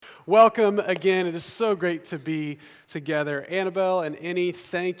Welcome again. It is so great to be together. Annabelle and Annie,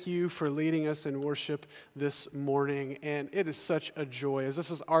 thank you for leading us in worship this morning. And it is such a joy, as this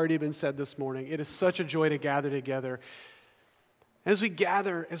has already been said this morning, it is such a joy to gather together. As we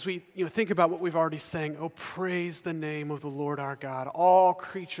gather, as we think about what we've already sang, oh, praise the name of the Lord our God, all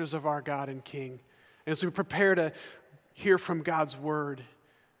creatures of our God and King. And as we prepare to hear from God's word,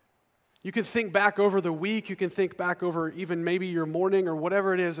 you can think back over the week, you can think back over even maybe your morning or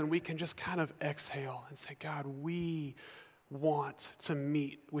whatever it is, and we can just kind of exhale and say, God, we want to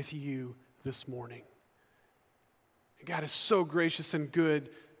meet with you this morning. And God is so gracious and good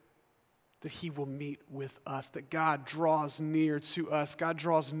that he will meet with us, that God draws near to us. God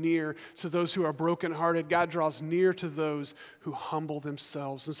draws near to those who are brokenhearted. God draws near to those who humble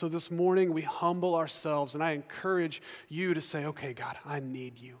themselves. And so this morning we humble ourselves, and I encourage you to say, okay, God, I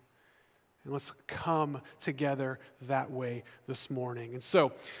need you. And let's come together that way this morning. And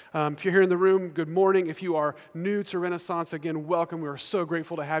so, if you're here in the room, good morning. If you are new to Renaissance, again, welcome. We are so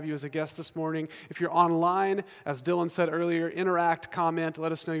grateful to have you as a guest this morning. If you're online, as Dylan said earlier, interact, comment,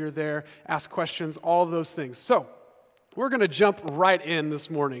 let us know you're there, ask questions, all of those things. So, we're going to jump right in this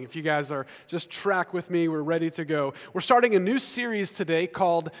morning. If you guys are just track with me, we're ready to go. We're starting a new series today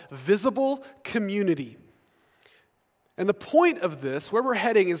called Visible Community. And the point of this, where we're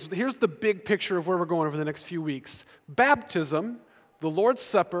heading, is here's the big picture of where we're going over the next few weeks. Baptism, the Lord's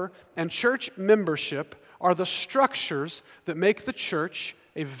Supper, and church membership are the structures that make the church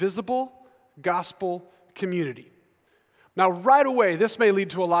a visible gospel community. Now, right away, this may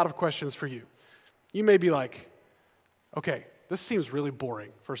lead to a lot of questions for you. You may be like, okay, this seems really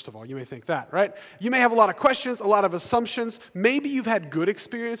boring, first of all. You may think that, right? You may have a lot of questions, a lot of assumptions. Maybe you've had good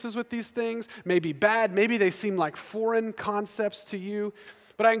experiences with these things, maybe bad. Maybe they seem like foreign concepts to you.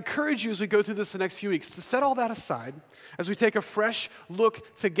 But I encourage you as we go through this the next few weeks to set all that aside as we take a fresh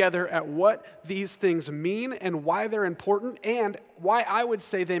look together at what these things mean and why they're important and why I would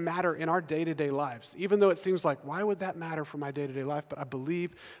say they matter in our day-to-day lives. Even though it seems like, why would that matter for my day-to-day life? But I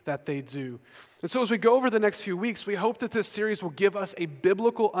believe that they do. And so as we go over the next few weeks, we hope that this series will give us a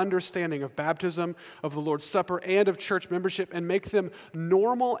biblical understanding of baptism, of the Lord's Supper, and of church membership, and make them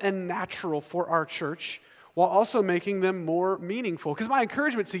normal and natural for our church, while also making them more meaningful. Because my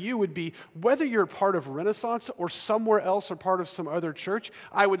encouragement to you would be, whether you're part of Renaissance or somewhere else or part of some other church,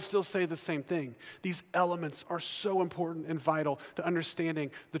 I would still say the same thing. These elements are so important and vital to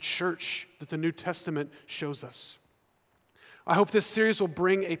understanding the church that the New Testament shows us. I hope this series will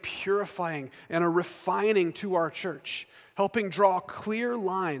bring a purifying and a refining to our church, helping draw clear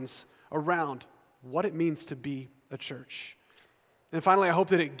lines around what it means to be a church. And finally, I hope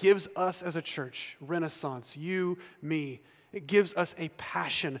that it gives us as a church, Renaissance, you, me, it gives us a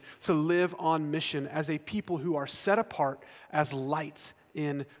passion to live on mission as a people who are set apart as light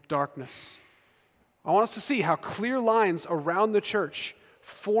in darkness. I want us to see how clear lines around the church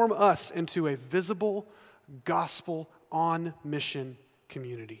form us into a visible gospel on mission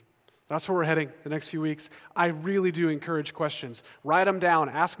community. That's where we're heading the next few weeks. I really do encourage questions. Write them down.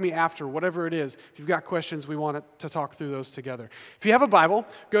 Ask me after, whatever it is. If you've got questions, we want to talk through those together. If you have a Bible,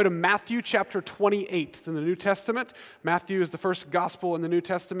 go to Matthew chapter 28. It's in the New Testament. Matthew is the first gospel in the New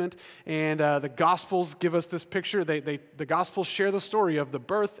Testament, and the Gospels give us this picture. The Gospels share the story of the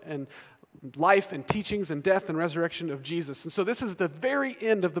birth and life and teachings and death and resurrection of Jesus. And so this is the very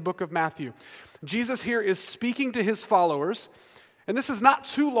end of the book of Matthew. Jesus here is speaking to his followers, and this is not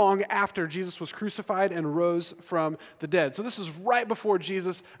too long after Jesus was crucified and rose from the dead. So this is right before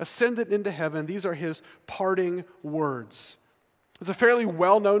Jesus ascended into heaven. These are his parting words. It's a fairly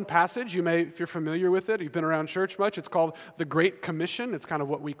well-known passage. You may, if you're familiar with it, you've been around church much, it's called the Great Commission. It's kind of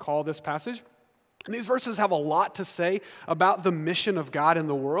what we call this passage. And these verses have a lot to say about the mission of God in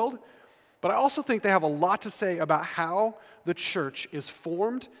the world, but I also think they have a lot to say about how the church is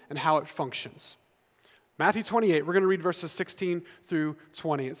formed and how it functions. Matthew 28, we're going to read verses 16 through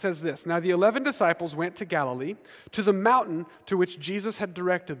 20. It says this, "Now the 11 disciples went to Galilee, to the mountain to which Jesus had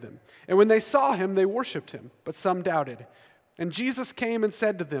directed them. And when they saw him, they worshipped him, but some doubted. And Jesus came and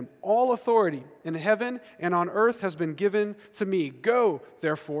said to them, 'All authority in heaven and on earth has been given to me. Go,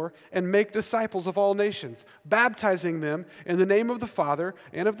 therefore, and make disciples of all nations, baptizing them in the name of the Father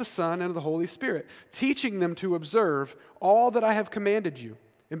and of the Son and of the Holy Spirit, teaching them to observe all that I have commanded you.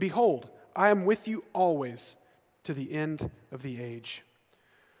 And behold, I am with you always to the end of the age.'"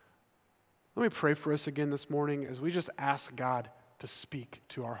 Let me pray for us again this morning as we just ask God to speak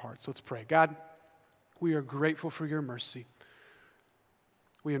to our hearts. Let's pray. God, we are grateful for your mercy.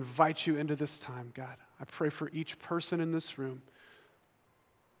 We invite you into this time, God. I pray for each person in this room,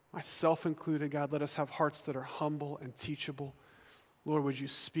 myself included, God. Let us have hearts that are humble and teachable. Lord, would you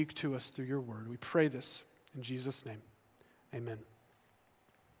speak to us through your word? We pray this in Jesus' name. Amen.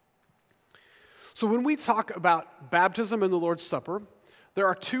 So when we talk about baptism and the Lord's Supper, there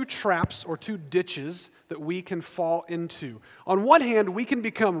are two traps or two ditches that we can fall into. On one hand, we can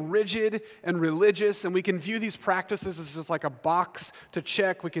become rigid and religious, and we can view these practices as just like a box to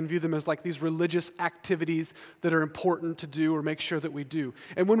check. We can view them as like these religious activities that are important to do or make sure that we do.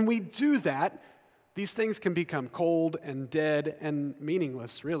 And when we do that, these things can become cold and dead and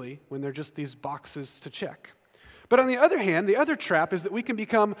meaningless, really, when they're just these boxes to check. But on the other hand, the other trap is that we can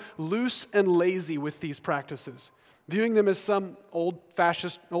become loose and lazy with these practices, viewing them as some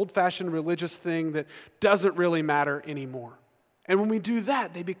old-fashioned religious thing that doesn't really matter anymore. And when we do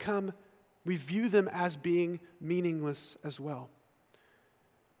that, we view them as being meaningless as well.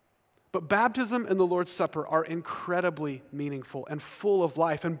 But baptism and the Lord's Supper are incredibly meaningful and full of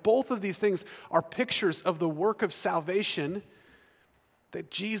life. And both of these things are pictures of the work of salvation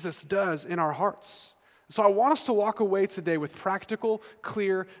that Jesus does in our hearts. So I want us to walk away today with practical,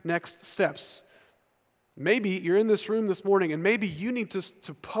 clear next steps. Maybe you're in this room this morning and maybe you need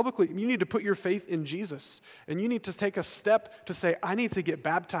to put your faith in Jesus. And you need to take a step to say, I need to get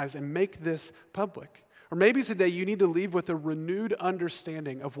baptized and make this public. Or maybe today you need to leave with a renewed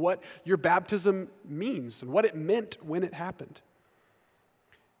understanding of what your baptism means and what it meant when it happened.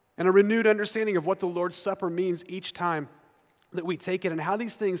 And a renewed understanding of what the Lord's Supper means each time that we take it and how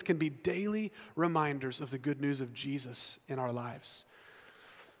these things can be daily reminders of the good news of Jesus in our lives.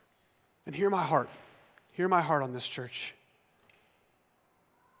 And hear my heart on this, church.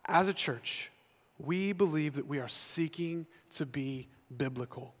 As a church, we believe that we are seeking to be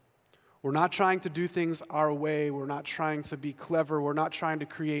biblical. We're not trying to do things our way. We're not trying to be clever. We're not trying to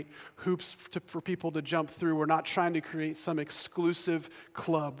create hoops for people to jump through. We're not trying to create some exclusive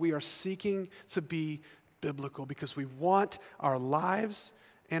club. We are seeking to be biblical because we want our lives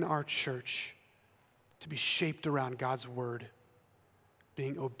and our church to be shaped around God's word,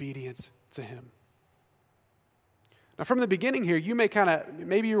 being obedient to him. Now, from the beginning here, you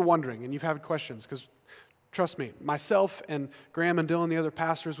maybe you're wondering and you've had questions because trust me, myself and Graham and Dylan, the other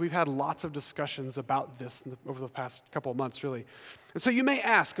pastors, we've had lots of discussions about this over the past couple of months, really. And so you may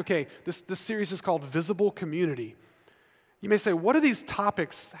ask, okay, this series is called Visible Community. You may say, what do these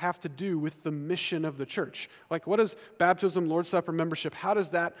topics have to do with the mission of the church? Like, what does baptism, Lord's Supper, membership, how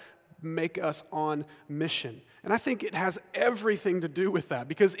does that make us on mission? And I think it has everything to do with that,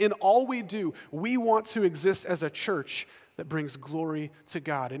 because in all we do, we want to exist as a church that brings glory to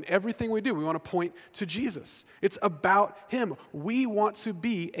God. In everything we do, we want to point to Jesus. It's about him. We want to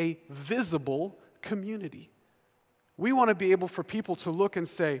be a visible community. We want to be able for people to look and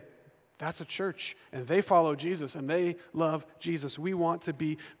say, that's a church, and they follow Jesus, and they love Jesus. We want to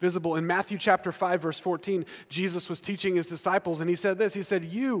be visible. In Matthew chapter 5, verse 14, Jesus was teaching his disciples, and he said this. He said,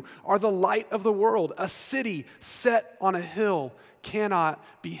 you are the light of the world. A city set on a hill cannot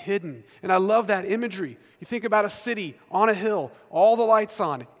be hidden. And I love that imagery. You think about a city on a hill, all the lights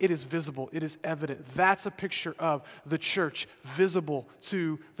on, it is visible, it is evident. That's a picture of the church, visible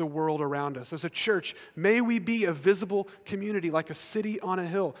to the world around us. As a church, may we be a visible community like a city on a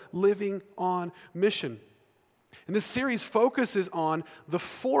hill, living on mission. And this series focuses on the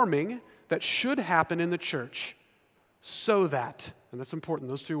forming that should happen in the church so that, and that's important,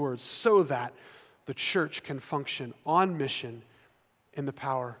 those two words, so that the church can function on mission in the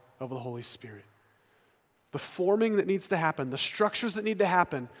power of the Holy Spirit. The forming that needs to happen, the structures that need to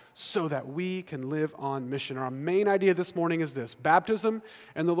happen so that we can live on mission. Our main idea this morning is this: baptism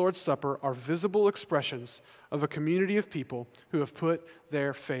and the Lord's Supper are visible expressions of a community of people who have put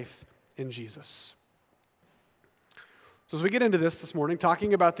their faith in Jesus. So as we get into this morning,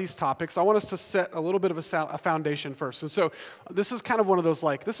 talking about these topics, I want us to set a little bit of a foundation first. And so this is kind of one of those,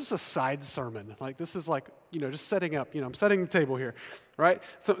 like, this is a side sermon. Like, this is like, just setting up, I'm setting the table here, right?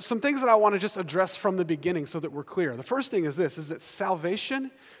 So some things that I want to just address from the beginning so that we're clear. The first thing is this, is that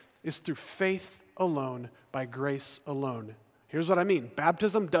salvation is through faith alone, by grace alone. Here's what I mean.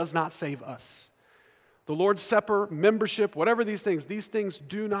 Baptism does not save us. The Lord's Supper, membership, whatever these things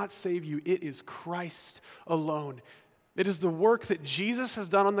do not save you. It is Christ alone. It is the work that Jesus has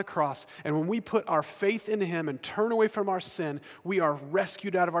done on the cross, and when we put our faith in him and turn away from our sin, we are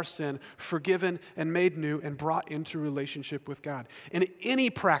rescued out of our sin, forgiven and made new, and brought into relationship with God. And any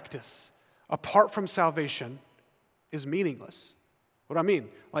practice apart from salvation is meaningless. What do I mean?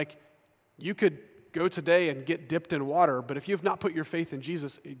 Like, you could go today and get dipped in water, but if you have not put your faith in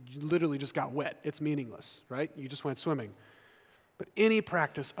Jesus, you literally just got wet. It's meaningless, right? You just went swimming. But any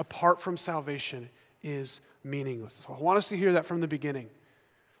practice apart from salvation is meaningless. So I want us to hear that from the beginning.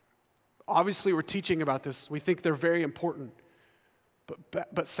 Obviously, we're teaching about this. We think they're very important.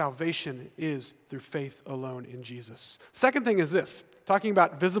 but salvation is through faith alone in Jesus. Second thing is this, talking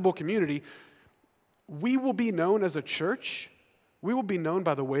about visible community, we will be known as a church, we will be known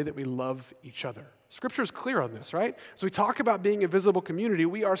by the way that we love each other. Scripture is clear on this, right? As we talk about being a visible community,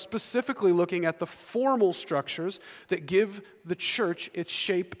 we are specifically looking at the formal structures that give the church its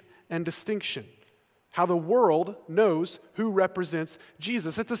shape and distinction. How the world knows who represents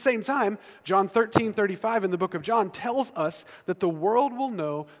Jesus. At the same time, John 13:35 in the book of John tells us that the world will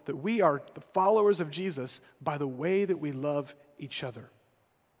know that we are the followers of Jesus by the way that we love each other.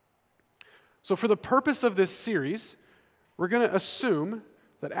 So for the purpose of this series, we're going to assume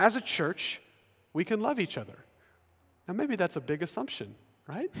that as a church, we can love each other. Now maybe that's a big assumption,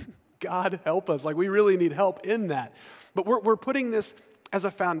 right? God help us. Like we really need help in that. But we're putting this as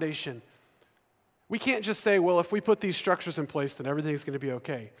a foundation. We can't just say, well, if we put these structures in place, then everything's going to be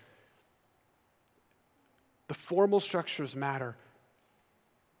okay. The formal structures matter,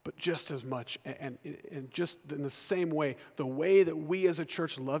 but just as much, and just in the same way, the way that we as a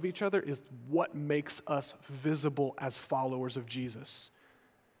church love each other is what makes us visible as followers of Jesus.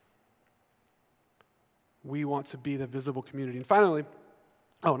 We want to be the visible community. And finally,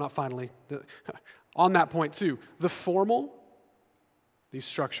 on that point too, the formal, these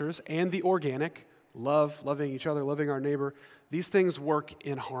structures, and the organic, loving each other, loving our neighbor, these things work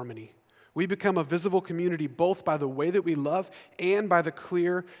in harmony. We become a visible community both by the way that we love and by the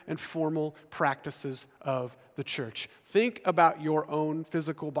clear and formal practices of the church. Think about your own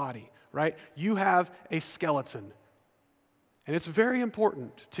physical body, right? You have a skeleton, and it's very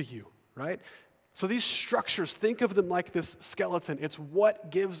important to you, right? So these structures, think of them like this skeleton. It's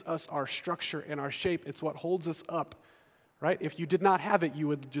what gives us our structure and our shape. It's what holds us up, right? If you did not have it, you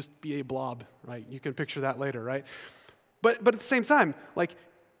would just be a blob, right? You can picture that later, right? But at the same time, like,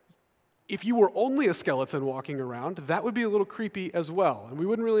 if you were only a skeleton walking around, that would be a little creepy as well. And we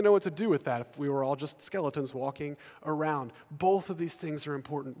wouldn't really know what to do with that if we were all just skeletons walking around. Both of these things are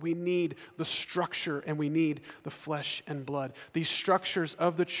important. We need the structure and we need the flesh and blood. These structures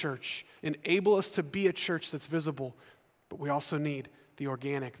of the church enable us to be a church that's visible, but we also need the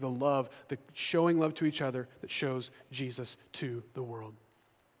organic, the love, the showing love to each other that shows Jesus to the world.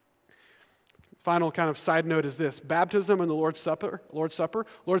 Final kind of side note is this: baptism and the Lord's Supper. Lord's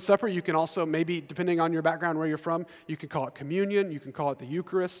Supper, you can also, maybe depending on your background, where you're from, you can call it communion, you can call it the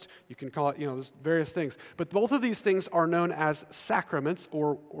Eucharist, you can call it, there's various things. But both of these things are known as sacraments,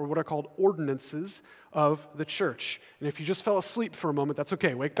 or what are called ordinances of the church. And if you just fell asleep for a moment, that's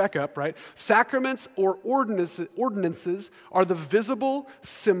okay, wake back up, right? Sacraments or ordinances are the visible,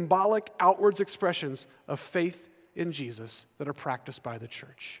 symbolic, outwards expressions of faith in Jesus that are practiced by the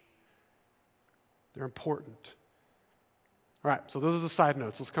church. They're important. All right, so those are the side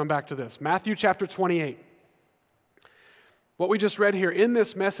notes. Let's come back to this. Matthew chapter 28. What we just read here, in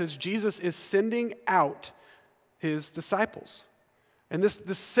this message, Jesus is sending out his disciples. And this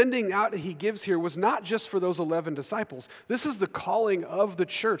sending out that he gives here was not just for those 11 disciples. This is the calling of the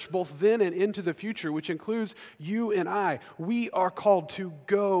church, both then and into the future, which includes you and I. We are called to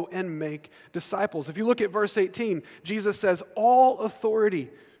go and make disciples. If you look at verse 18, Jesus says, "All authority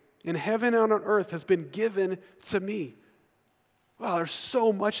in heaven and on earth has been given to me." Wow, there's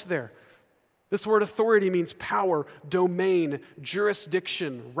so much there. This word authority means power, domain,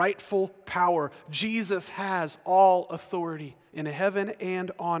 jurisdiction, rightful power. Jesus has all authority in heaven and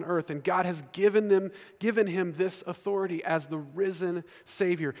on earth, and God has given him this authority as the risen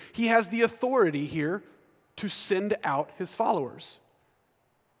Savior. He has the authority here to send out his followers.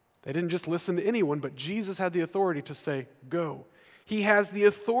 They didn't just listen to anyone, but Jesus had the authority to say, "Go." He has the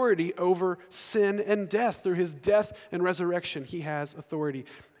authority over sin and death. Through his death and resurrection, he has authority.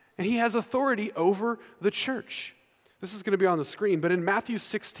 And he has authority over the church. This is going to be on the screen, but in Matthew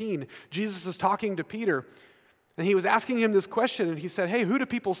 16, Jesus is talking to Peter, and he was asking him this question, and he said, "Hey, who do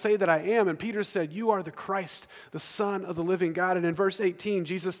people say that I am?" And Peter said, "You are the Christ, the Son of the living God." And in verse 18,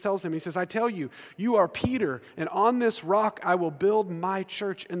 Jesus tells him, he says, "I tell you, you are Peter, and on this rock I will build my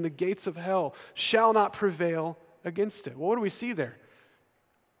church, and the gates of hell shall not prevail against it." Well, what do we see there?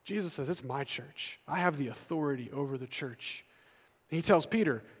 Jesus says, "It's my church. I have the authority over the church." And he tells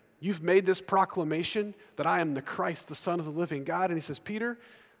Peter, "You've made this proclamation that I am the Christ, the Son of the living God." And he says, "Peter,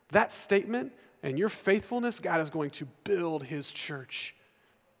 that statement and your faithfulness, God is going to build his church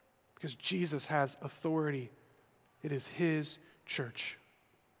because Jesus has authority. It is his church."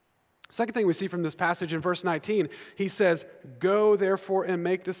 Second thing we see from this passage in verse 19, he says, "Go therefore and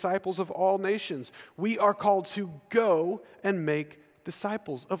make disciples of all nations." We are called to go and make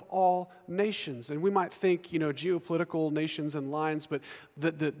disciples of all nations. And we might think, geopolitical nations and lines, but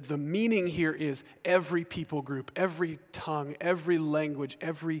the meaning here is every people group, every tongue, every language,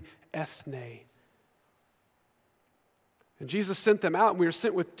 every ethne. And Jesus sent them out, and we were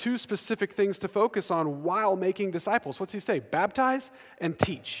sent with two specific things to focus on while making disciples. What's he say? Baptize and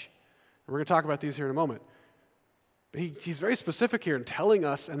teach. And we're going to talk about these here in a moment. But he's very specific here in telling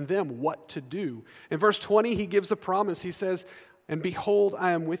us and them what to do. In verse 20, he gives a promise. He says, "And behold,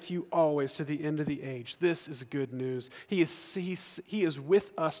 I am with you always to the end of the age." This is good news. He is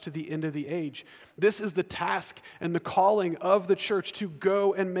with us to the end of the age. This is the task and the calling of the church, to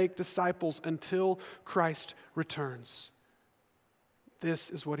go and make disciples until Christ returns. This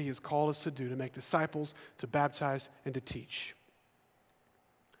is what he has called us to do, to make disciples, to baptize, and to teach.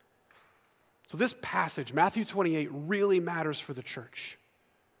 So this passage, Matthew 28, really matters for the church.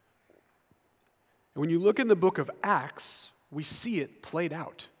 And when you look in the book of Acts, we see it played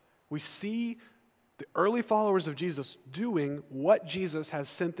out. We see the early followers of Jesus doing what Jesus has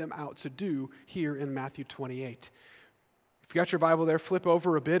sent them out to do here in Matthew 28. If you got your Bible there, flip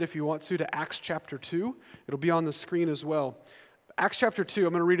over a bit if you want to Acts chapter 2. It'll be on the screen as well. Acts chapter 2,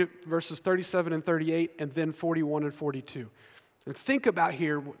 I'm going to read it verses 37 and 38 and then 41 and 42. And think about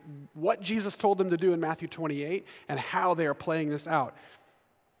here what Jesus told them to do in Matthew 28 and how they are playing this out.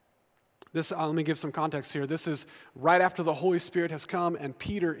 Let me give some context here. This is right after the Holy Spirit has come and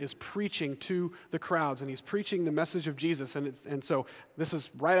Peter is preaching to the crowds, and he's preaching the message of Jesus. And so this is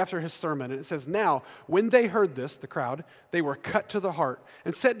right after his sermon. And it says, "Now, when they heard this," the crowd, "they were cut to the heart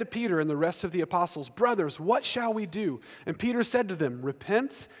and said to Peter and the rest of the apostles, 'Brothers, what shall we do?' And Peter said to them,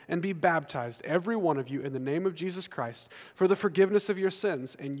 'Repent and be baptized, every one of you, in the name of Jesus Christ, for the forgiveness of your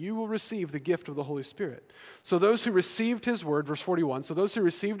sins, and you will receive the gift of the Holy Spirit.' So those who received his word," verse 41, "so those who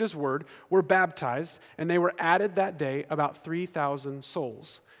received his word were baptized, and they were added that day about 3,000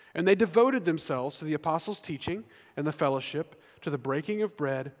 souls. And they devoted themselves to the apostles' teaching and the fellowship, to the breaking of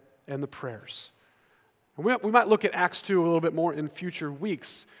bread and the prayers." And we might look at Acts 2 a little bit more in future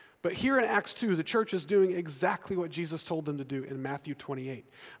weeks, but here in Acts 2, the church is doing exactly what Jesus told them to do in Matthew 28.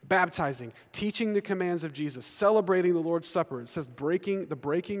 Baptizing, teaching the commands of Jesus, celebrating the Lord's Supper. It says the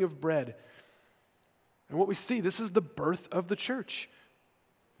breaking of bread. And what we see, this is the birth of the church.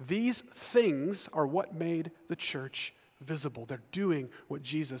 These things are what made the church visible. They're doing what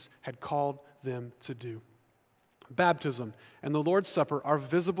Jesus had called them to do. Baptism and the Lord's Supper are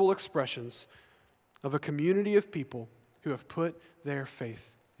visible expressions of a community of people who have put their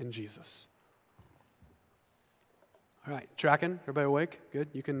faith in Jesus. All right, tracking? Everybody awake? Good.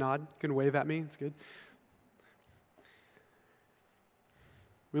 You can nod. You can wave at me. It's good.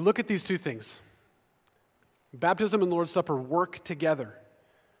 We look at these two things. Baptism and Lord's Supper work together.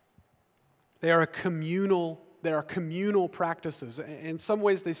 They are communal practices. In some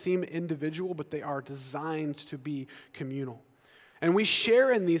ways, they seem individual, but they are designed to be communal. And we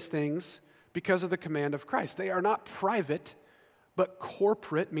share in these things because of the command of Christ. They are not private, but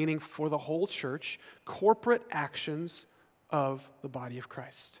corporate, meaning for the whole church, corporate actions of the body of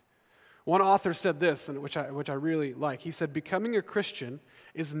Christ. One author said this, and which I really like. He said, "Becoming a Christian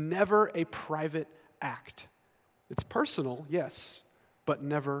is never a private act. It's personal, yes, but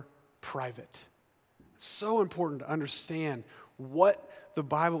never private." So important to understand what the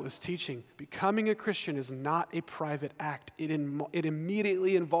Bible is teaching. Becoming a Christian is not a private act. It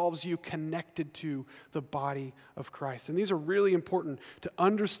immediately involves you connected to the body of Christ. And these are really important to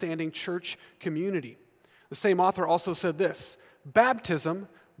understanding church community. The same author also said this: "Baptism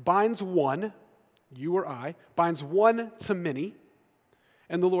binds one, you or I, binds one to many,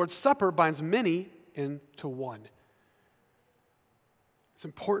 and the Lord's Supper binds many into one." It's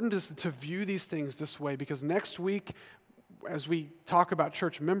important to view these things this way, because next week, as we talk about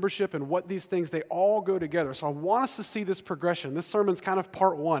church membership and what these things, they all go together. So I want us to see this progression. This sermon's kind of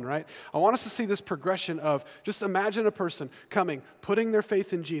part one, right? I want us to see this progression of, just imagine a person coming, putting their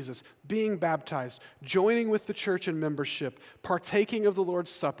faith in Jesus, being baptized, joining with the church in membership, partaking of the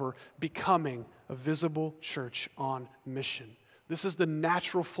Lord's Supper, becoming a visible church on mission. This is the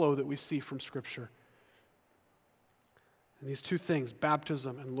natural flow that we see from Scripture. And these two things,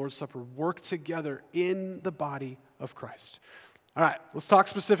 baptism and Lord's Supper, work together in the body of Christ. All right, let's talk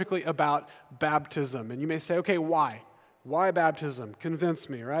specifically about baptism. And you may say, okay, why? Why baptism? Convince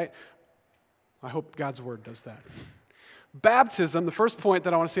me, right? I hope God's word does that. Baptism, the first point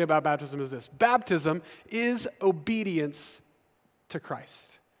that I want to say about baptism is this: baptism is obedience to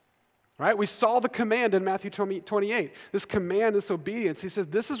Christ. right? We saw the command in Matthew 28. This command, this obedience. He says,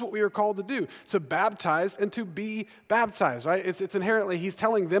 this is what we are called to do, to baptize and to be baptized, right? It's inherently, he's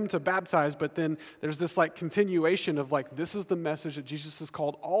telling them to baptize, but then there's this like continuation of like, this is the message that Jesus has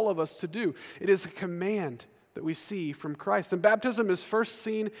called all of us to do. It is a command that we see from Christ. And baptism is first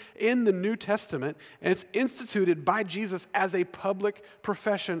seen in the New Testament, and it's instituted by Jesus as a public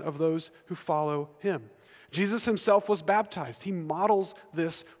profession of those who follow him. Jesus himself was baptized. He models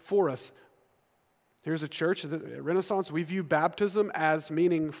this for us. Here's a church at Renaissance. We view baptism as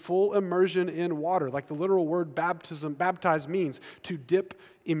meaning full immersion in water, like the literal word baptize means to dip,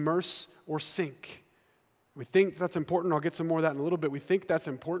 immerse, or sink. We think that's important. I'll get to more of that in a little bit. We think that's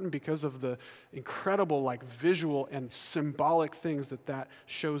important because of the incredible like visual and symbolic things that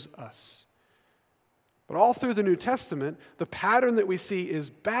shows us. But all through the New Testament, the pattern that we see is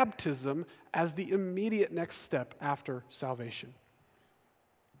baptism as the immediate next step after salvation.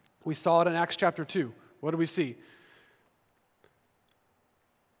 We saw it in Acts chapter 2. What do we see?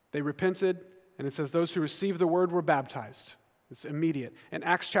 They repented, and it says those who received the word were baptized. It's immediate. In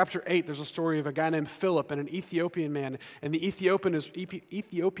Acts chapter 8, there's a story of a guy named Philip and an Ethiopian man. And the Ethiopian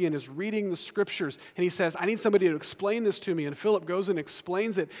is reading the scriptures. And he says, I need somebody to explain this to me. And Philip goes and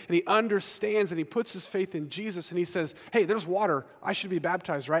explains it. And he understands and he puts his faith in Jesus. And he says, hey, there's water. I should be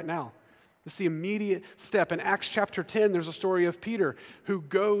baptized right now. It's the immediate step. In Acts chapter 10, there's a story of Peter who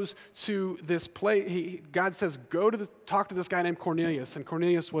goes to this place. God says, talk to this guy named Cornelius. And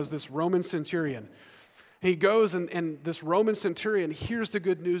Cornelius was this Roman centurion. He goes and this Roman centurion hears the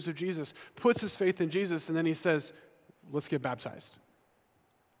good news of Jesus, puts his faith in Jesus, and then he says, let's get baptized.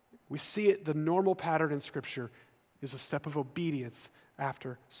 We see it, the normal pattern in Scripture is a step of obedience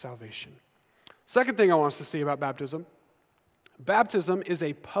after salvation. Second thing I want us to see about baptism, baptism is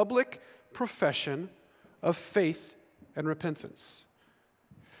a public profession of faith and repentance.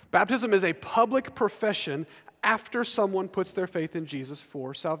 Baptism is a public profession after someone puts their faith in Jesus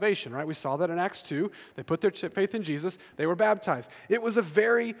for salvation, right? We saw that in Acts 2. They put their faith in Jesus. They were baptized. It was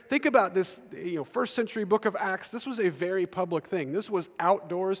think about this, first century book of Acts. This was a very public thing. This was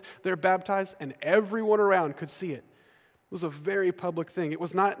outdoors. They're baptized, and everyone around could see it. It was a very public thing. It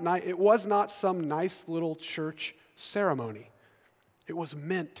was not some nice little church ceremony. It was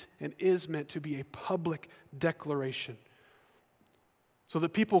meant and is meant to be a public declaration. So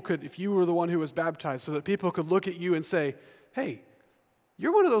that people could, if you were the one who was baptized, so that people could look at you and say, hey,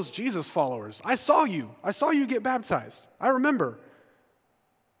 you're one of those Jesus followers. I saw you get baptized. I remember.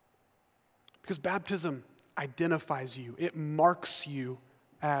 Because baptism identifies you. It marks you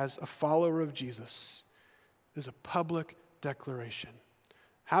as a follower of Jesus. It is a public declaration.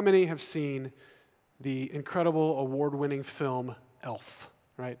 How many have seen the incredible award-winning film Elf,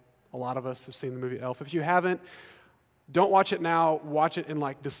 right? A lot of us have seen the movie Elf. If you haven't, don't watch it now. Watch it in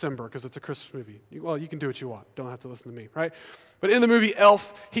like December because it's a Christmas movie. You can do what you want. Don't have to listen to me, right? But in the movie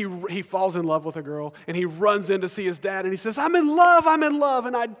Elf, he falls in love with a girl and he runs in to see his dad and he says, I'm in love,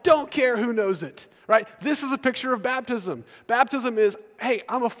 and I don't care who knows it, right? This is a picture of baptism. Baptism is, hey,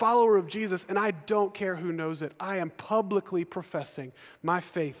 I'm a follower of Jesus and I don't care who knows it. I am publicly professing my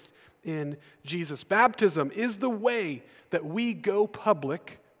faith in Jesus. Baptism is the way that we go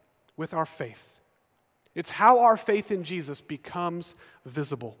public with our faith. It's how our faith in Jesus becomes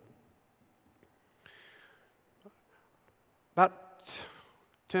visible. About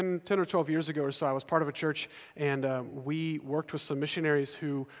 10 or 12 years ago or so, I was part of a church, and we worked with some missionaries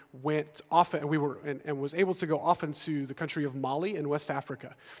who went often, and was able to go often to the country of Mali in West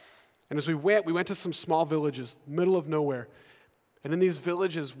Africa. And as we went to some small villages, middle of nowhere. And in these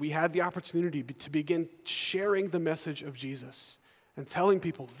villages, we had the opportunity to begin sharing the message of Jesus and telling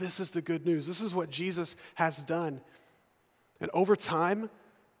people, this is the good news. This is what Jesus has done. And over time,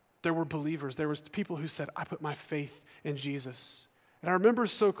 there were believers. There was people who said, I put my faith in Jesus. And I remember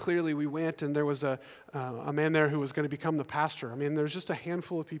so clearly we went and there was a man there who was going to become the pastor. I mean, there was just a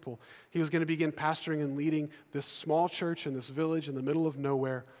handful of people. He was going to begin pastoring and leading this small church in this village in the middle of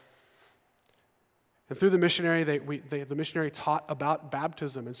nowhere. And through the missionary, the missionary taught about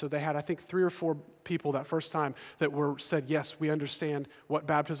baptism. And so they had, I think, 3 or 4 people that first time that said, yes, we understand what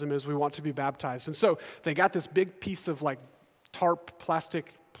baptism is. We want to be baptized. And so they got this big piece of like tarp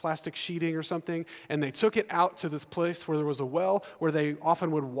plastic sheeting or something, and they took it out to this place where there was a well where they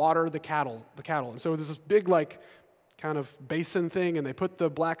often would water the cattle. And so there's this big like kind of basin thing, and they put the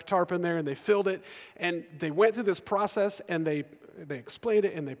black tarp in there and they filled it, and they went through this process and they explained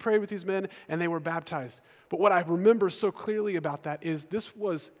it and they prayed with these men and they were baptized. But what I remember so clearly about that is this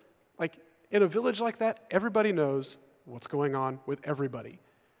was like in a village like that, everybody knows what's going on with everybody.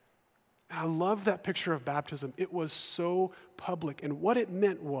 And I love that picture of baptism. It was so public. And what it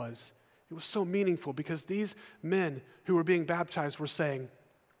meant was It was so meaningful because these men who were being baptized were saying,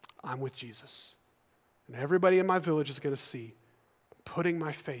 I'm with Jesus. And everybody in my village is going to see putting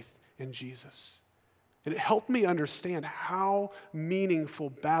my faith in Jesus. And it helped me understand how meaningful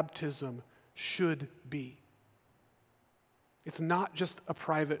baptism should be. It's not just a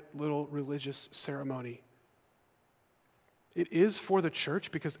private little religious ceremony. It is for the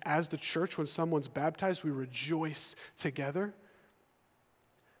church because as the church, when someone's baptized, we rejoice together.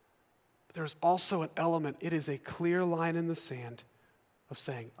 But there's also an element, it is a clear line in the sand of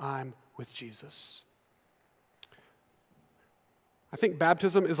saying, I'm with Jesus. I think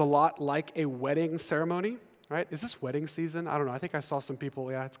baptism is a lot like a wedding ceremony, right? Is this wedding season? I don't know. I think I saw some people,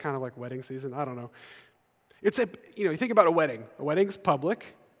 it's kind of like wedding season. I don't know. You think about a wedding. A wedding's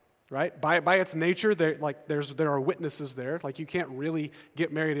public, right? By its nature, there are witnesses there. Like you can't really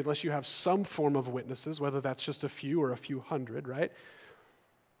get married unless you have some form of witnesses, whether that's just a few or a few hundred, right?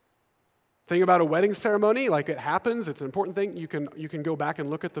 Thing about a wedding ceremony, like it happens, it's an important thing. You can go back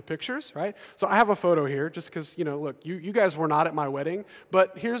and look at the pictures, right? So I have a photo here just because, look, you guys were not at my wedding,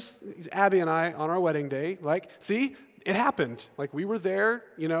 but here's Abby and I on our wedding day. Like, see, it happened. Like we were there,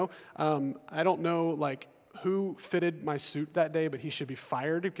 I don't know, who fitted my suit that day, but he should be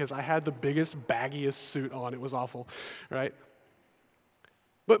fired because I had the biggest, baggiest suit on. It was awful, right?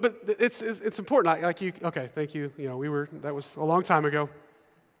 But it's important. Okay, thank you. That was a long time ago.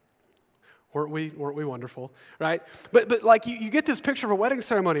 Weren't we wonderful, right? But you get this picture of a wedding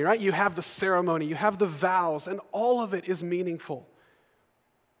ceremony, right? You have the ceremony, you have the vows, and all of it is meaningful.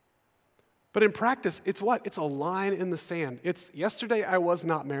 But in practice, it's what? It's a line in the sand. It's yesterday I was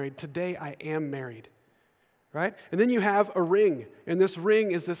not married, today I am married. Right? And then you have a ring, and this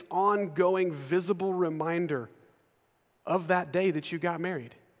ring is this ongoing visible reminder of that day that you got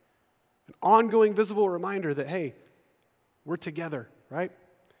married. An ongoing visible reminder that, hey, we're together, right?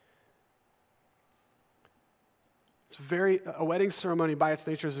 A wedding ceremony by its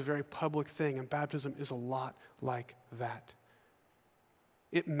nature is a very public thing, and baptism is a lot like that.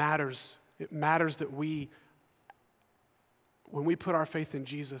 It matters. It matters that when we put our faith in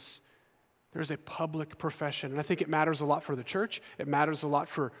Jesus, there's a public profession, and I think it matters a lot for the church. It matters a lot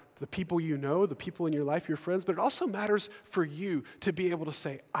for the people you know, the people in your life, your friends, but it also matters for you to be able to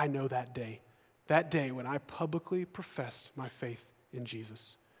say, I know that day when I publicly professed my faith in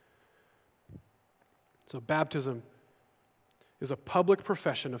Jesus. So baptism is a public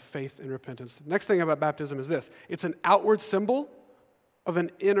profession of faith and repentance. Next thing about baptism is this. It's an outward symbol of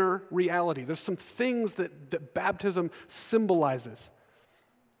an inner reality. There's some things that baptism symbolizes.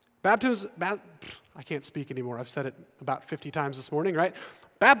 I can't speak anymore. I've said it about 50 times this morning, right?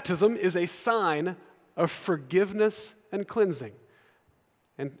 Baptism is a sign of forgiveness and cleansing.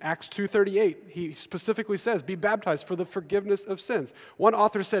 In Acts 2:38, he specifically says, be baptized for the forgiveness of sins. One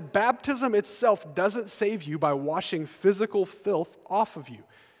author said, baptism itself doesn't save you by washing physical filth off of you.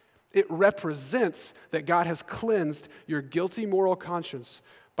 It represents that God has cleansed your guilty moral conscience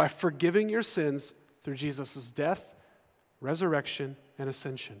by forgiving your sins through Jesus' death, resurrection, and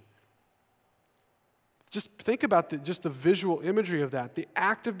ascension. Just think about the visual imagery of that. The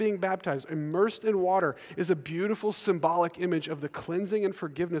act of being baptized, immersed in water, is a beautiful symbolic image of the cleansing and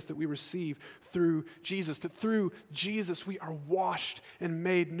forgiveness that we receive through Jesus. That through Jesus we are washed and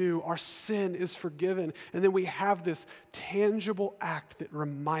made new. Our sin is forgiven. And then we have this tangible act that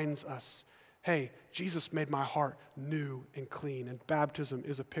reminds us, hey, Jesus made my heart new and clean. And baptism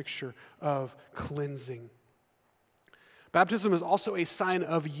is a picture of cleansing. Baptism is also a sign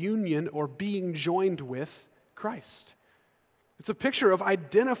of union or being joined with Christ. It's a picture of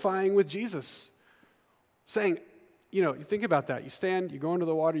identifying with Jesus. Saying, you think about that. You stand, you go into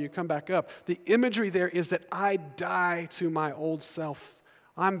the water, you come back up. The imagery there is that I die to my old self.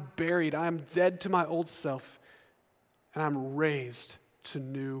 I'm buried. I'm dead to my old self. And I'm raised to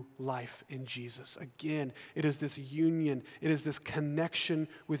new life in Jesus. Again, it is this union. It is this connection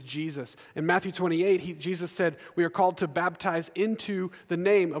with Jesus. In Matthew 28, Jesus said, we are called to baptize into the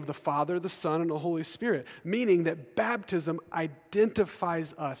name of the Father, the Son, and the Holy Spirit, meaning that baptism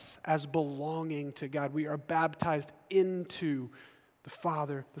identifies us as belonging to God. We are baptized into the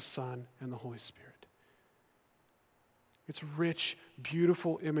Father, the Son, and the Holy Spirit. It's rich,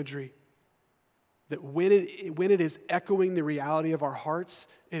 beautiful imagery that when it is echoing the reality of our hearts,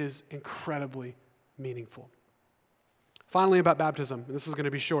 it is incredibly meaningful. Finally, about baptism, and this is going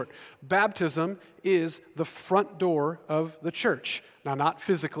to be short. Baptism is the front door of the church. Now, not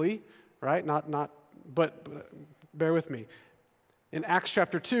physically, right? But bear with me. In Acts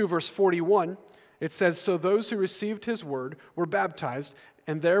chapter 2, verse 41, it says, so those who received his word were baptized,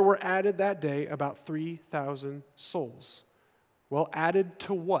 and there were added that day about 3,000 souls. Well, added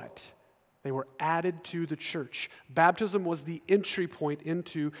to what? They were added to the church. Baptism was the entry point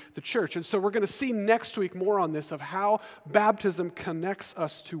into the church. And so we're going to see next week more on this of how baptism connects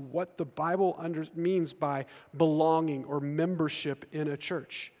us to what the Bible means by belonging or membership in a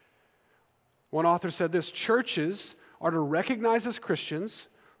church. One author said this: churches are to recognize as Christians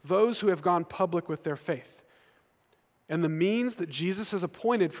those who have gone public with their faith. And the means that Jesus has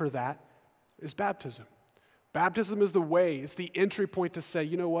appointed for that is baptism. Baptism is the way, it's the entry point to say,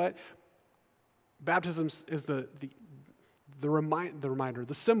 you know what? Baptism is the reminder,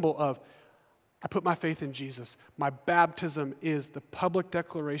 the symbol of, I put my faith in Jesus. My baptism is the public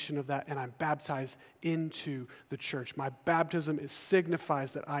declaration of that, and I'm baptized into the church. My baptism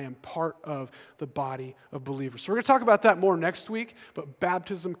signifies that I am part of the body of believers. So we're going to talk about that more next week, but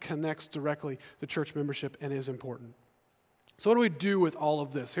baptism connects directly to church membership and is important. So what do we do with all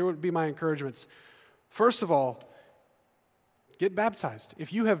of this? Here would be my encouragements. First of all, get baptized.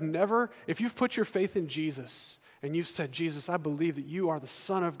 If you've put your faith in Jesus and you've said, Jesus, I believe that you are the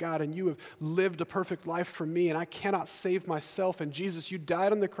Son of God and you have lived a perfect life for me and I cannot save myself. And Jesus, you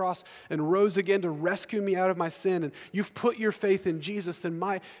died on the cross and rose again to rescue me out of my sin. And you've put your faith in Jesus, then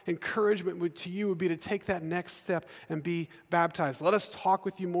my encouragement to you would be to take that next step and be baptized. Let us talk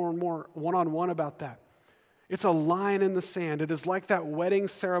with you more and more one-on-one about that. It's a line in the sand. It is like that wedding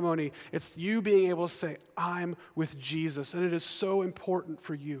ceremony. It's you being able to say, I'm with Jesus. And it is so important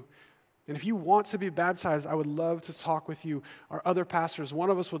for you. And if you want to be baptized, I would love to talk with you. Our other pastors, one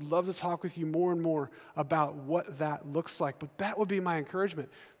of us would love to talk with you more and more about what that looks like. But that would be my encouragement.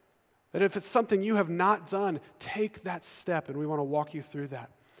 That if it's something you have not done, take that step. And we want to walk you through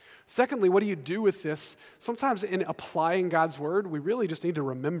that. Secondly, what do you do with this? Sometimes in applying God's word, we really just need to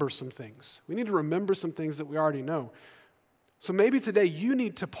remember some things. We need to remember some things that we already know. So maybe today you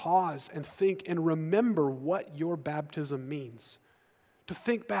need to pause and think and remember what your baptism means. To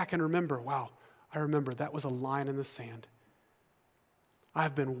think back and remember, wow, I remember that was a line in the sand.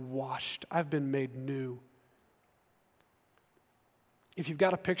 I've been washed. I've been made new. If you've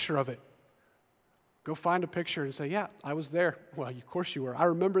got a picture of it, go find a picture and say, yeah, I was there. Well, of course you were. I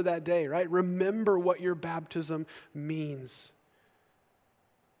remember that day, right? Remember what your baptism means.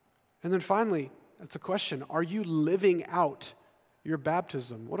 And then finally, it's a question. Are you living out your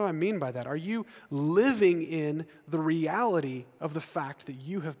baptism? What do I mean by that? Are you living in the reality of the fact that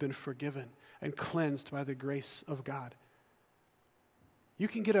you have been forgiven and cleansed by the grace of God? You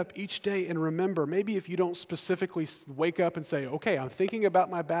can get up each day and remember, maybe if you don't specifically wake up and say, okay, I'm thinking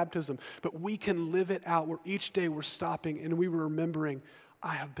about my baptism, but we can live it out where each day we're stopping and we were remembering,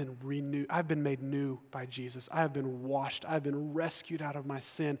 I have been renewed, I've been made new by Jesus. I have been washed, I've been rescued out of my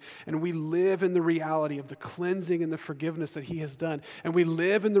sin. And we live in the reality of the cleansing and the forgiveness that he has done. And we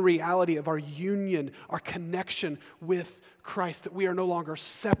live in the reality of our union, our connection with Christ, that we are no longer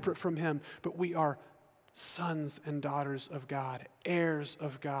separate from him, but we are sons and daughters of God, heirs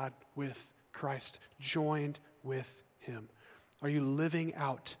of God with Christ, joined with him. Are you living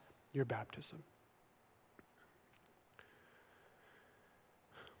out your baptism?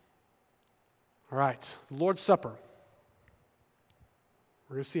 All right, the Lord's Supper.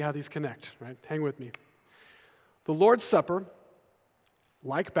 We're going to see how these connect, right? Hang with me. The Lord's Supper,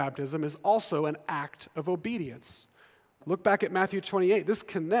 like baptism, is also an act of obedience. Look back at Matthew 28. This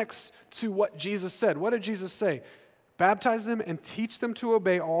connects to what Jesus said. What did Jesus say? Baptize them and teach them to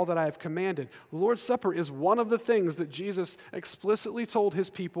obey all that I have commanded. The Lord's Supper is one of the things that Jesus explicitly told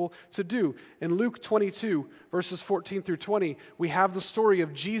his people to do. In Luke 22, verses 14 through 20, we have the story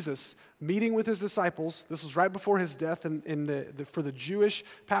of Jesus meeting with his disciples. This was right before his death for the Jewish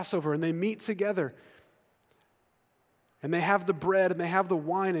Passover, and they meet together. And they have the bread and they have the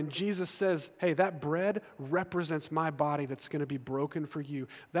wine, and Jesus says, hey, that bread represents my body that's going to be broken for you.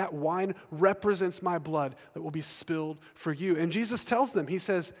 That wine represents my blood that will be spilled for you. And Jesus tells them, he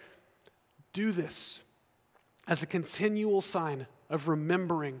says, do this as a continual sign of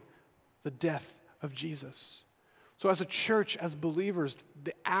remembering the death of Jesus. So as a church, as believers,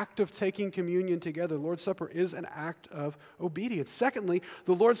 the act of taking communion together, the Lord's Supper, is an act of obedience. Secondly,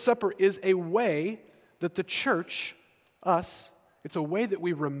 the Lord's Supper is a way that the church, it's a way that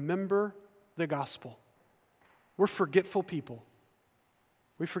we remember the gospel. We're forgetful people.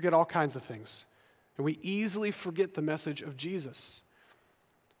 We forget all kinds of things. And we easily forget the message of Jesus.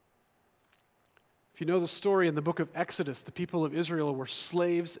 If you know the story in the book of Exodus, the people of Israel were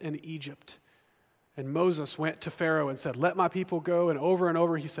slaves in Egypt. And Moses went to Pharaoh and said, let my people go. And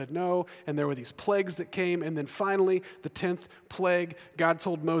over he said no. And there were these plagues that came. And then finally, the 10th plague, God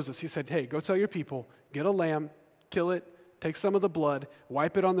told Moses, he said, hey, go tell your people, get a lamb, kill it, take some of the blood,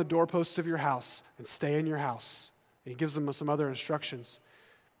 wipe it on the doorposts of your house, and stay in your house. And he gives them some other instructions.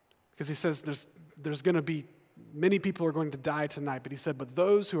 because he says there's going to be many people are going to die tonight, but he said, but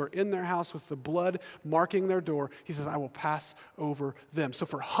those who are in their house with the blood marking their door, he says, I will pass over them. So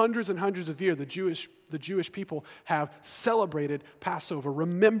for hundreds and hundreds of years, the Jewish people have celebrated Passover,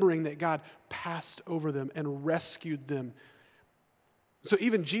 remembering that God passed over them and rescued them. So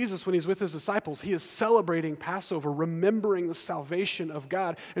even Jesus, when he's with his disciples, he is celebrating Passover, remembering the salvation of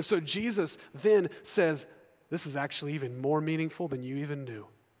God. And so Jesus then says, this is actually even more meaningful than you even knew.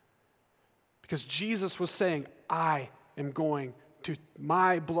 Because Jesus was saying, I am going to,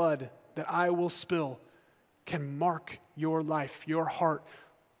 my blood that I will spill can mark your life, your heart,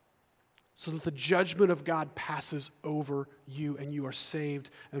 so that the judgment of God passes over you and you are saved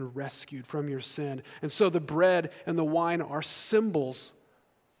and rescued from your sin. And so the bread and the wine are symbols.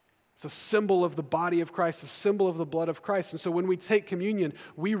 It's a symbol of the body of Christ, a symbol of the blood of Christ. And so when we take communion,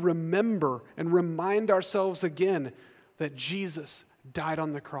 we remember and remind ourselves again that Jesus died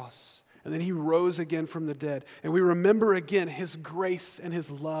on the cross. And then he rose again from the dead. And we remember again his grace and his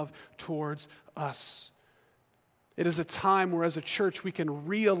love towards us. It is a time where as a church we can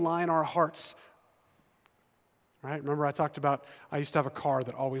realign our hearts. Right? Remember I talked about, I used to have a car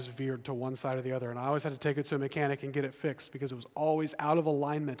that always veered to one side or the other, and I always had to take it to a mechanic and get it fixed because it was always out of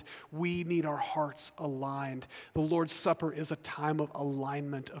alignment. We need our hearts aligned. The Lord's Supper is a time of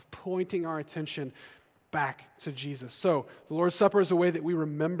alignment, of pointing our attention back to Jesus. So, the Lord's Supper is a way that we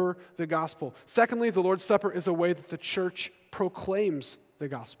remember the gospel. Secondly, the Lord's Supper is a way that the church proclaims the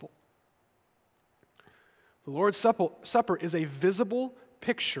gospel. The Lord's Supper is a visible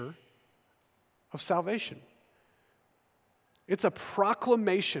picture of salvation. It's a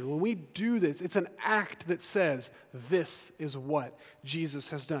proclamation. When we do this, it's an act that says, this is what Jesus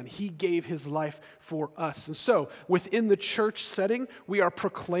has done. He gave his life for us. And so, within the church setting, we are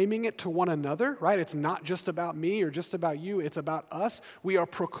proclaiming it to one another, right? It's not just about me or just about you. It's about us. We are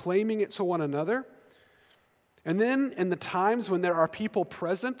proclaiming it to one another. And then, in the times when there are people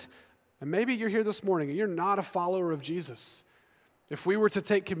present, and maybe you're here this morning and you're not a follower of Jesus. If we were to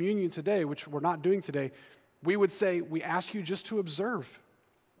take communion today, which we're not doing today, we would say, we ask you just to observe.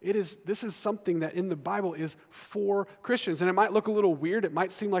 This is something that in the Bible is for Christians. And it might look a little weird. It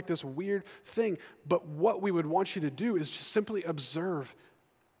might seem like this weird thing. But what we would want you to do is just simply observe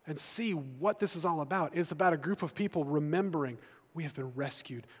and see what this is all about. It's about a group of people remembering we have been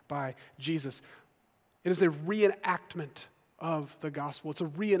rescued by Jesus. It is a reenactment of the gospel. It's a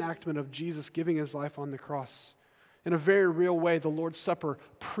reenactment of Jesus giving his life on the cross. In a very real way, the Lord's Supper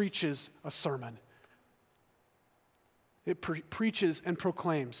preaches a sermon. It preaches and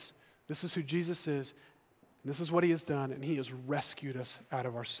proclaims, this is who Jesus is, and this is what he has done, and he has rescued us out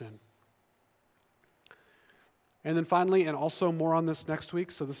of our sin. And then finally, and also more on this next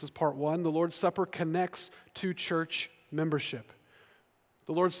week, so this is part one, the Lord's Supper connects to church membership.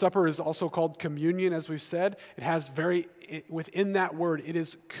 The Lord's Supper is also called communion, as we've said. Within that word, it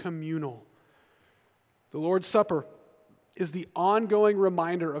is communal. The Lord's Supper is the ongoing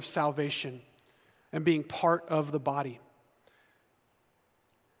reminder of salvation and being part of the body.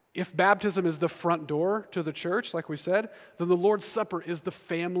 If baptism is the front door to the church, like we said, then the Lord's Supper is the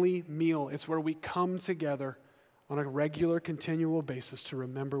family meal. It's where we come together on a regular, continual basis to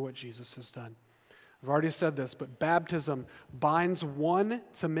remember what Jesus has done. I've already said this, but baptism binds one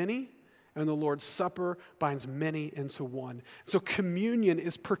to many, and the Lord's Supper binds many into one. So communion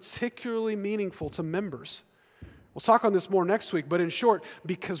is particularly meaningful to members. We'll talk on this more next week, but in short,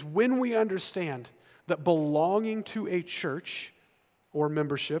 because when we understand that belonging to a church or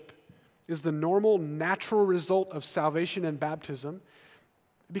membership is the normal, natural result of salvation and baptism,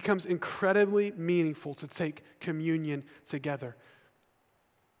 it becomes incredibly meaningful to take communion together.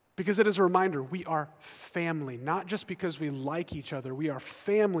 Because it is a reminder, we are family, not just because we like each other. We are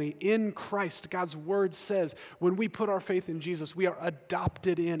family in Christ. God's word says when we put our faith in Jesus, we are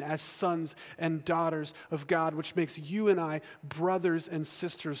adopted in as sons and daughters of God, which makes you and I brothers and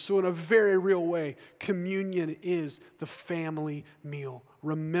sisters. So in a very real way, communion is the family meal,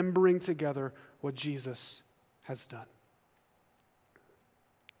 remembering together what Jesus has done.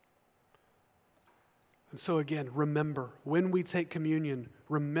 And so again, remember, when we take communion,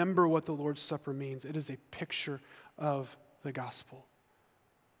 remember what the Lord's Supper means. It is a picture of the gospel.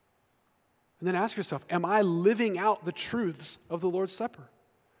 And then ask yourself, am I living out the truths of the Lord's Supper?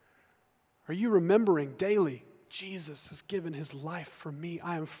 Are you remembering daily, Jesus has given his life for me.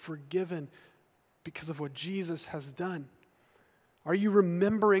 I am forgiven because of what Jesus has done. Are you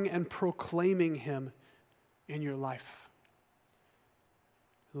remembering and proclaiming him in your life?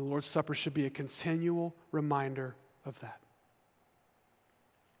 The Lord's Supper should be a continual reminder of that.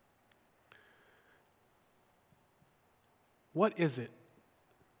 What is it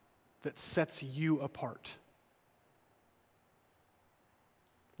that sets you apart?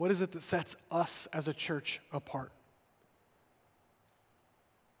 What is it that sets us as a church apart?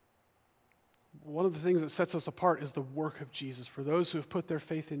 One of the things that sets us apart is the work of Jesus. For those who have put their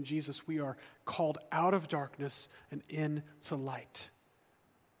faith in Jesus, we are called out of darkness and into light.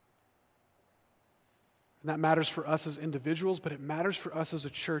 And that matters for us as individuals, but it matters for us as a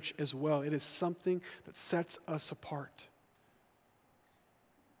church as well. It is something that sets us apart.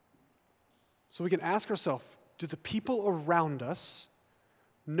 So we can ask ourselves, do the people around us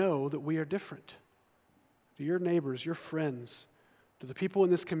know that we are different? Do your neighbors, your friends, do the people in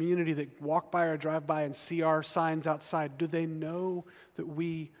this community that walk by or drive by and see our signs outside, do they know that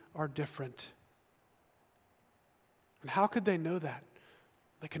we are different? And how could they know that?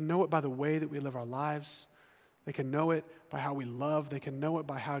 They can know it by the way that we live our lives. They can know it by how we love. They can know it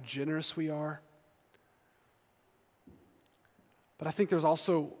by how generous we are. But I think there's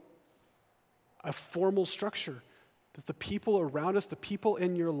also a formal structure that the people around us, the people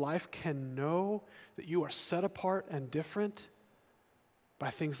in your life can know that you are set apart and different by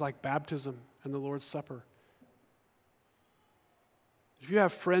things like baptism and the Lord's Supper. If you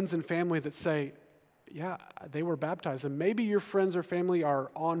have friends and family that say, yeah, they were baptized, and maybe your friends or family are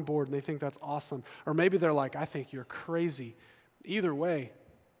on board and they think that's awesome, or maybe they're like, I think you're crazy. Either way,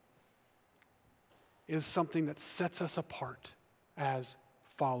 it is something that sets us apart as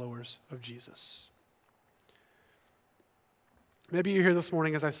followers of Jesus. Maybe you're here this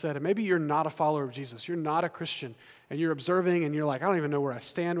morning, as I said, and maybe you're not a follower of Jesus. You're not a Christian, and you're observing, and you're like, I don't even know where I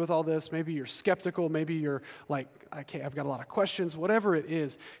stand with all this. Maybe you're skeptical. Maybe you're like, I've got a lot of questions. Whatever it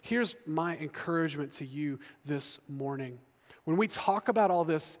is, here's my encouragement to you this morning. When we talk about all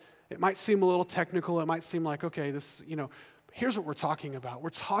this, it might seem a little technical. It might seem like, okay, here's what we're talking about. We're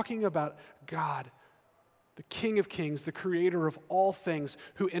talking about God, the King of Kings, the creator of all things,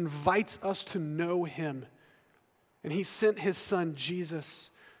 who invites us to know him. And he sent his son,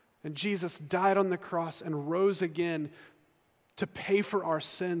 Jesus, and Jesus died on the cross and rose again to pay for our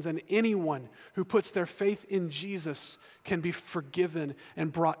sins. And anyone who puts their faith in Jesus can be forgiven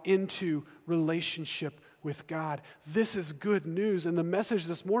and brought into relationship with God. This is good news. And the message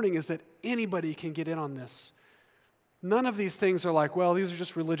this morning is that anybody can get in on this. None of these things are like, well, these are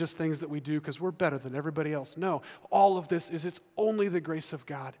just religious things that we do because we're better than everybody else. No, all of this it's only the grace of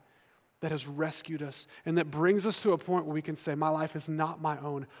God that has rescued us and that brings us to a point where we can say, my life is not my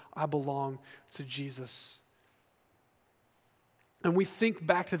own. I belong to Jesus. And we think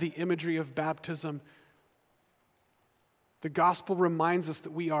back to the imagery of baptism. The gospel reminds us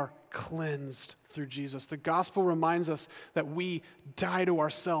that we are cleansed through Jesus. The gospel reminds us that we die to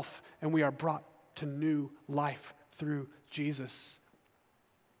ourselves and we are brought to new life through Jesus,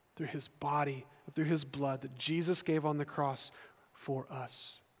 through his body, through his blood that Jesus gave on the cross for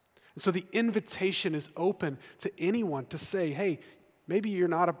us. And so the invitation is open to anyone to say, hey, maybe you're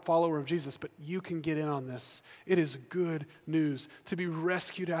not a follower of Jesus, but you can get in on this. It is good news to be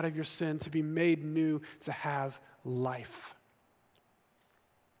rescued out of your sin, to be made new, to have life.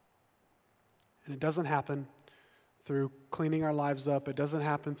 And it doesn't happen through cleaning our lives up. It doesn't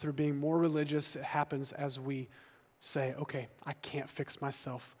happen through being more religious. It happens as we say, okay, I can't fix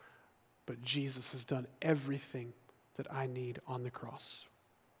myself, but Jesus has done everything that I need on the cross.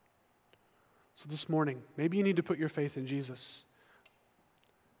 So this morning, maybe you need to put your faith in Jesus.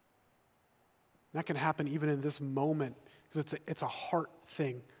 That can happen even in this moment because it's a heart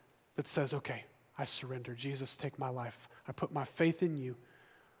thing that says, okay, I surrender. Jesus, take my life. I put my faith in you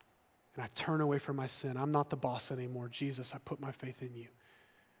and I turn away from my sin. I'm not the boss anymore. Jesus, I put my faith in you.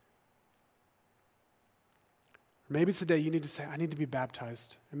 Maybe today you need to say, I need to be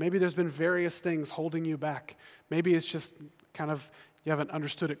baptized. And maybe there's been various things holding you back. Maybe it's just kind of you haven't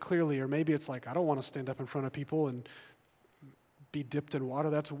understood it clearly, or maybe it's like, I don't want to stand up in front of people and be dipped in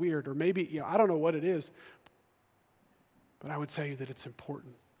water. That's weird. Or maybe, I don't know what it is, but I would tell you that it's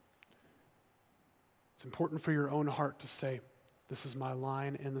important. It's important for your own heart to say, this is my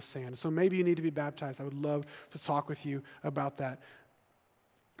line in the sand. So maybe you need to be baptized. I would love to talk with you about that.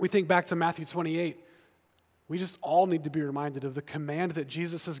 We think back to Matthew 28. We just all need to be reminded of the command that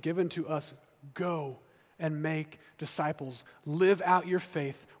Jesus has given to us, go and make disciples. Live out your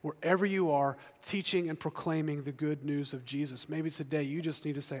faith wherever you are, teaching and proclaiming the good news of Jesus. Maybe today you just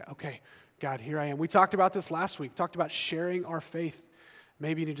need to say, okay, God, here I am. We talked about this last week, talked about sharing our faith.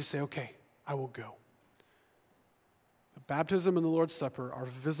 Maybe you need to say, okay, I will go. The baptism and the Lord's Supper are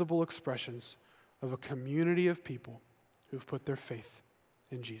visible expressions of a community of people who have put their faith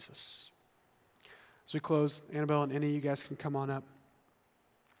in Jesus. As we close, Annabelle and Annie, you guys can come on up.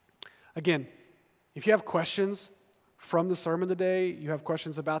 Again, if you have questions from the sermon today, you have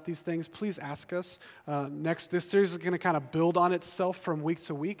questions about these things, please ask us. This series is going to kind of build on itself from week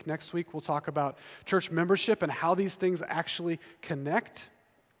to week. Next week, we'll talk about church membership and how these things actually connect.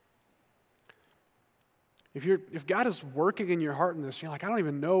 If God is working in your heart in this, you're like, I don't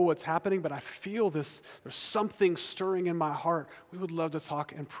even know what's happening, but I feel this, there's something stirring in my heart. We would love to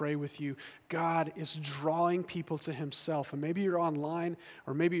talk and pray with you. God is drawing people to himself. And maybe you're online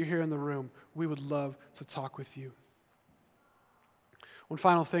or maybe you're here in the room. We would love to talk with you. One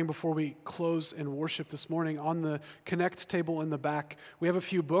final thing before we close in worship this morning. On the Connect table in the back, we have a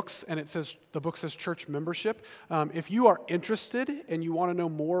few books, and the book says Church Membership. If you are interested and you want to know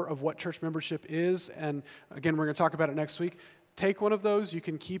more of what church membership is, and again, we're going to talk about it next week, take one of those. You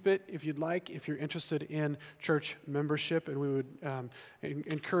can keep it if you'd like, if you're interested in church membership, and we would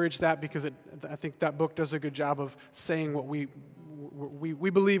encourage that because I think that book does a good job of saying what we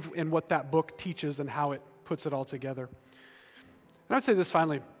believe in what that book teaches and how it puts it all together. And I would say this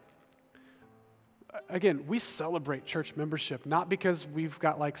finally. Again, we celebrate church membership, not because we've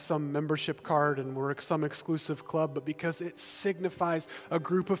got like some membership card and we're some exclusive club, but because it signifies a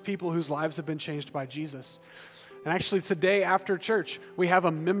group of people whose lives have been changed by Jesus. And actually today after church, we have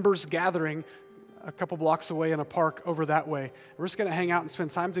a members gathering a couple blocks away in a park over that way. We're just going to hang out and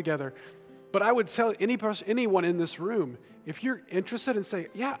spend time together. But I would tell anyone in this room, if you're interested and say,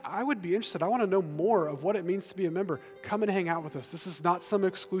 yeah, I would be interested. I want to know more of what it means to be a member. Come and hang out with us. This is not some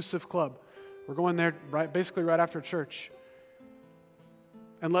exclusive club. We're going there basically right after church.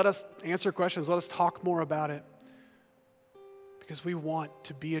 And let us answer questions. Let us talk more about it. Because we want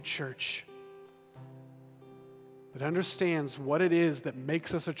to be a church that understands what it is that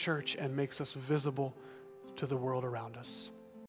makes us a church and makes us visible to the world around us.